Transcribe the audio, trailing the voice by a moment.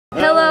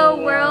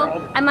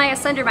I'm Miyah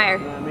Sundermeyer.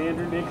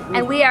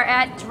 And we are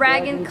at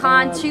Dragon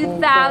Con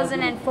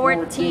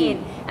 2014.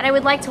 And I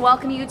would like to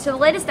welcome you to the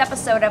latest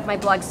episode of my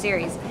blog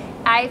series.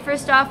 I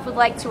first off would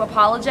like to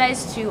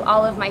apologize to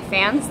all of my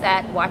fans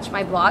that watch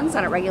my blogs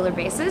on a regular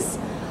basis.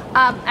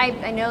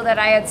 I know that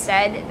I had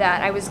said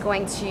that I was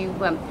going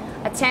to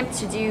attempt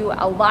to do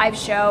a live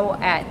show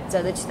at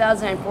the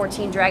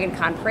 2014 Dragon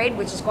Con Parade,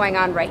 which is going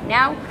on right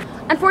now.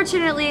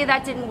 Unfortunately,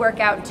 that didn't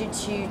work out due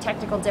to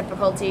technical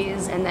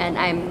difficulties, and then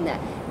I'm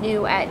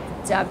new at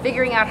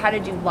figuring out how to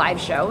do live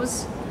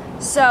shows.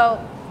 So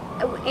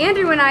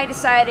Andrew and I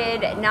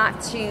decided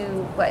not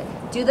to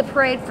do the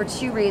parade for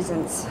two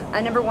reasons.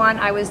 Number one,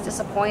 I was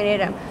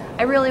disappointed.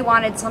 I really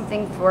wanted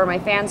something for my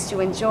fans to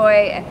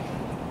enjoy,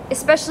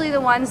 especially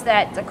the ones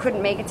that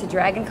couldn't make it to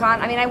Dragon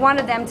Con. I mean, I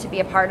wanted them to be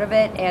a part of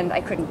it, and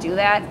I couldn't do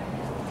that.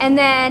 And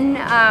then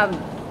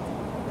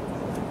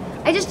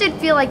I just didn't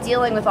feel like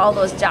dealing with all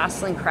those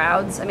jostling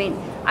crowds. I mean,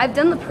 I've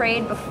done the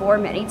parade before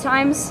many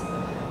times,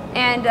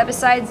 and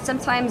besides,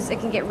 sometimes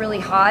it can get really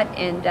hot,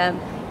 and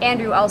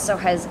Andrew also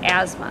has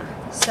asthma.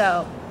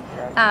 So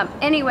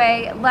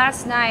anyway,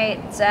 last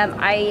night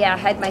I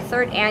had my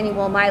third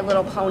annual My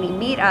Little Pony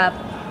meetup,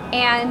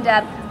 and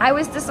I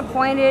was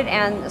disappointed,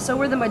 and so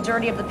were the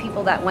majority of the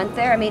people that went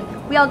there. I mean,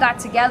 we all got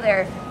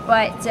together,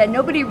 but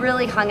nobody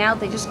really hung out.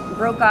 They just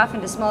broke off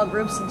into small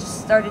groups and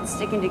just started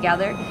sticking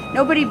together.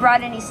 Nobody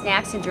brought any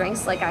snacks and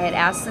drinks like I had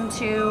asked them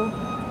to.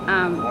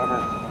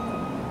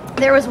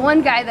 There was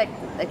one guy that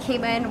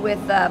came in with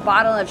a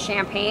bottle of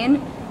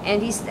champagne,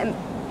 and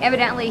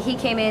evidently he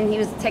came in, he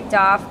was ticked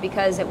off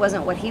because it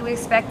wasn't what he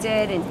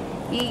expected, and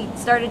he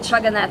started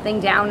chugging that thing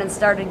down and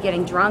started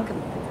getting drunk.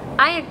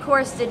 I, of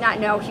course, did not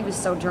know he was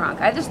so drunk.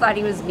 I just thought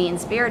he was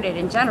mean-spirited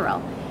in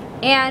general.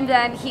 And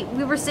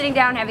we were sitting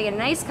down having a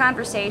nice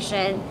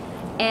conversation,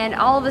 and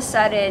all of a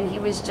sudden he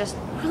was just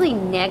really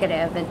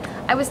negative. And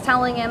I was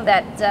telling him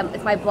that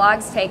if my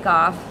blogs take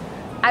off,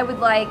 I would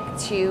like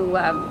to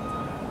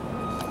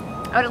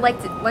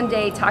one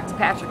day talk to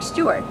Patrick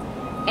Stewart.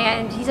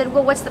 And he said,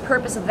 well, what's the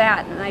purpose of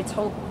that? And I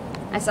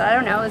said, I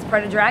don't know, it's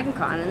part of Dragon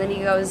Con. And then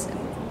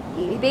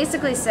he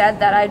basically said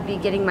that I'd be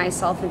getting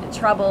myself into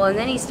trouble, and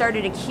then he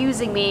started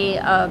accusing me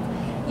of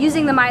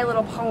using the My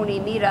Little Pony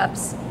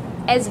meetups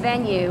as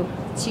venue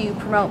to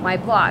promote my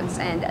blogs,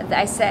 and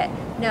I said,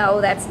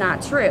 no, that's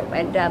not true.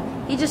 And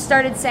he just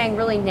started saying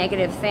really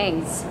negative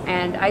things,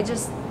 and I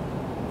just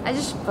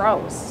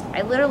froze.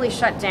 I literally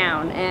shut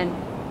down, and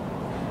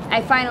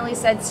I finally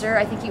said, sir,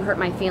 I think you hurt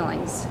my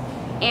feelings.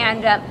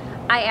 And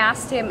I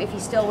asked him if he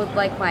still would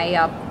like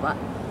my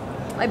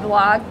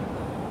blog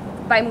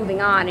by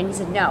moving on, and he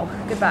said, no,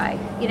 goodbye.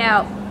 You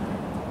know,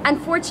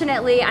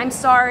 unfortunately, I'm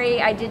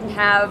sorry I didn't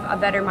have a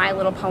better My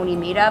Little Pony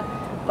meetup,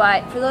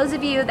 but for those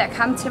of you that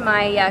come to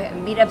my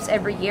meetups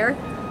every year,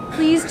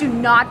 please do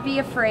not be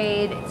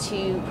afraid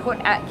to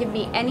give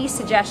me any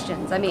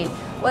suggestions. I mean,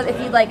 well, if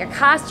you'd like a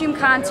costume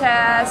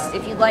contest,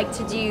 if you'd like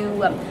to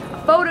do a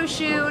photo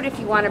shoot, if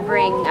you want to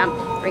bring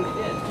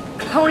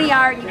pony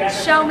art, you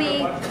can show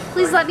me,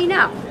 please let me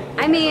know.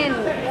 I mean,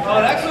 oh,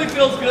 it actually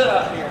feels good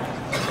out here.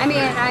 I mean,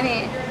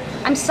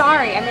 I'm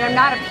sorry. I mean, I'm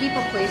not a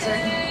people pleaser,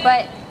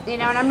 but, you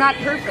know, and I'm not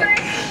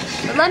perfect.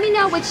 But let me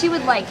know what you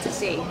would like to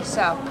see.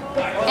 So,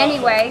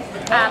 anyway,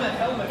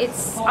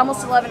 it's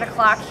almost 11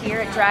 o'clock here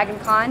at Dragon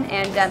Con,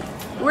 and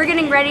we're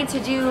getting ready to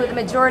do the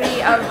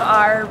majority of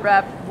our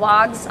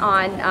vlogs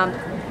on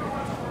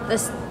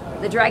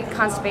the Dragon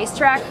Con space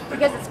track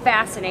because it's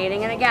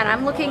fascinating. And again,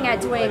 I'm looking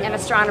at doing an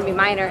astronomy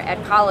minor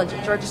at college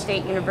at Georgia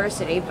State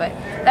University, but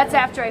that's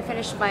after I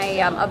finish my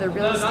other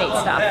real estate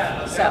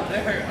stuff. So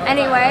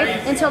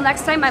anyway, until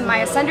next time, I'm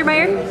Miyah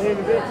Sundermeyer,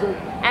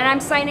 and I'm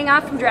signing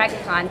off from Dragon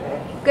Con.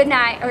 Good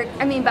night,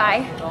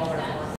 bye.